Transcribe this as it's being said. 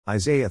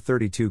Isaiah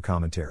 32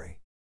 Commentary.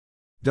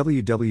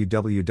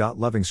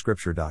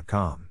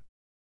 www.lovingscripture.com.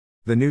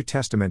 The New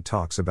Testament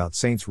talks about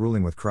saints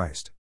ruling with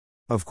Christ.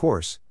 Of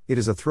course, it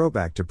is a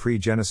throwback to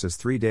pre-Genesis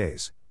 3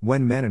 days,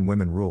 when men and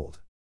women ruled.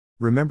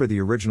 Remember the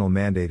original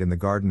mandate in the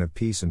Garden of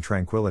Peace and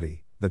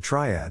Tranquility, the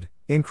triad: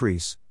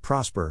 increase,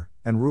 prosper,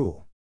 and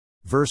rule.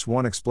 Verse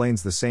 1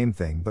 explains the same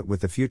thing but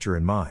with the future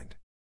in mind.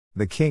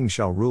 The king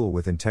shall rule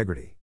with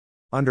integrity.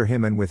 Under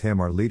him and with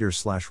him are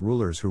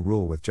leaders/rulers who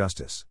rule with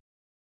justice.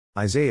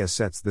 Isaiah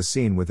sets the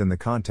scene within the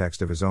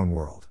context of his own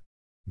world.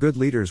 Good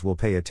leaders will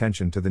pay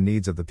attention to the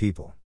needs of the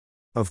people.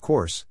 Of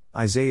course,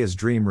 Isaiah's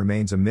dream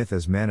remains a myth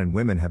as men and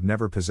women have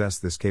never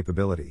possessed this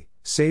capability,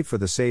 save for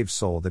the saved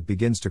soul that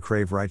begins to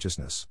crave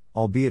righteousness,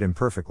 albeit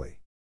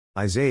imperfectly.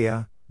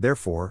 Isaiah,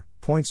 therefore,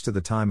 points to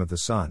the time of the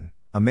Son,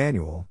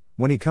 Emmanuel,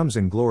 when he comes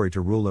in glory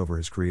to rule over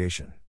his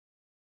creation.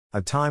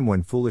 A time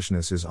when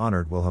foolishness is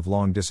honored will have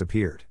long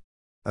disappeared.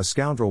 A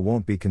scoundrel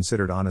won't be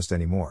considered honest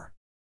anymore.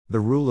 The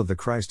rule of the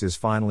Christ is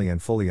finally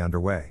and fully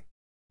underway.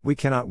 We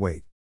cannot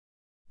wait.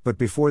 But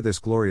before this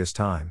glorious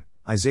time,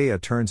 Isaiah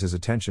turns his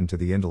attention to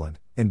the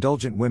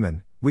indulgent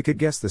women. We could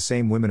guess the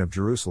same women of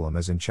Jerusalem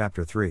as in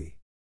chapter 3.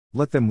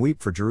 Let them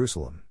weep for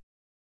Jerusalem.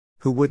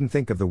 Who wouldn't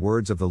think of the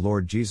words of the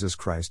Lord Jesus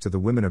Christ to the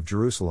women of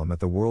Jerusalem at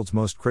the world's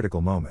most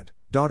critical moment?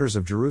 Daughters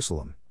of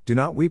Jerusalem, do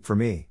not weep for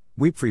me,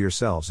 weep for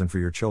yourselves and for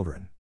your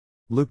children.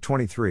 Luke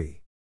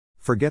 23.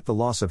 Forget the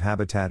loss of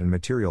habitat and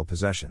material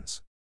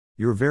possessions.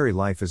 Your very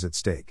life is at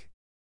stake.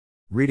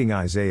 Reading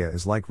Isaiah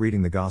is like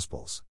reading the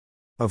Gospels.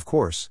 Of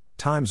course,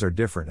 times are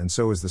different and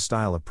so is the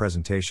style of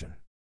presentation.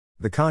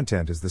 The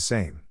content is the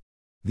same.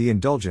 The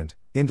indolent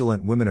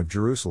women of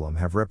Jerusalem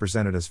have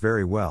represented us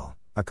very well,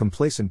 a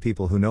complacent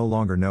people who no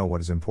longer know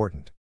what is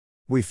important.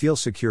 We feel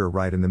secure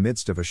right in the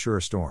midst of a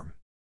sure storm.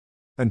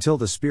 Until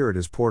the Spirit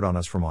is poured on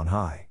us from on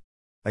high.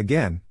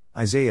 Again,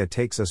 Isaiah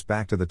takes us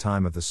back to the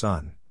time of the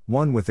Son,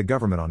 one with the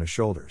government on his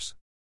shoulders.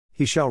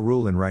 He shall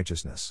rule in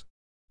righteousness.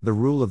 The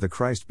rule of the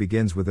Christ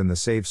begins within the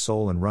saved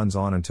soul and runs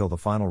on until the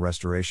final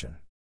restoration.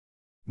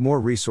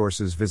 More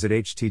resources visit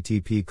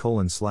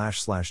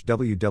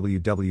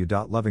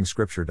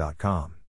http://www.lovingscripture.com.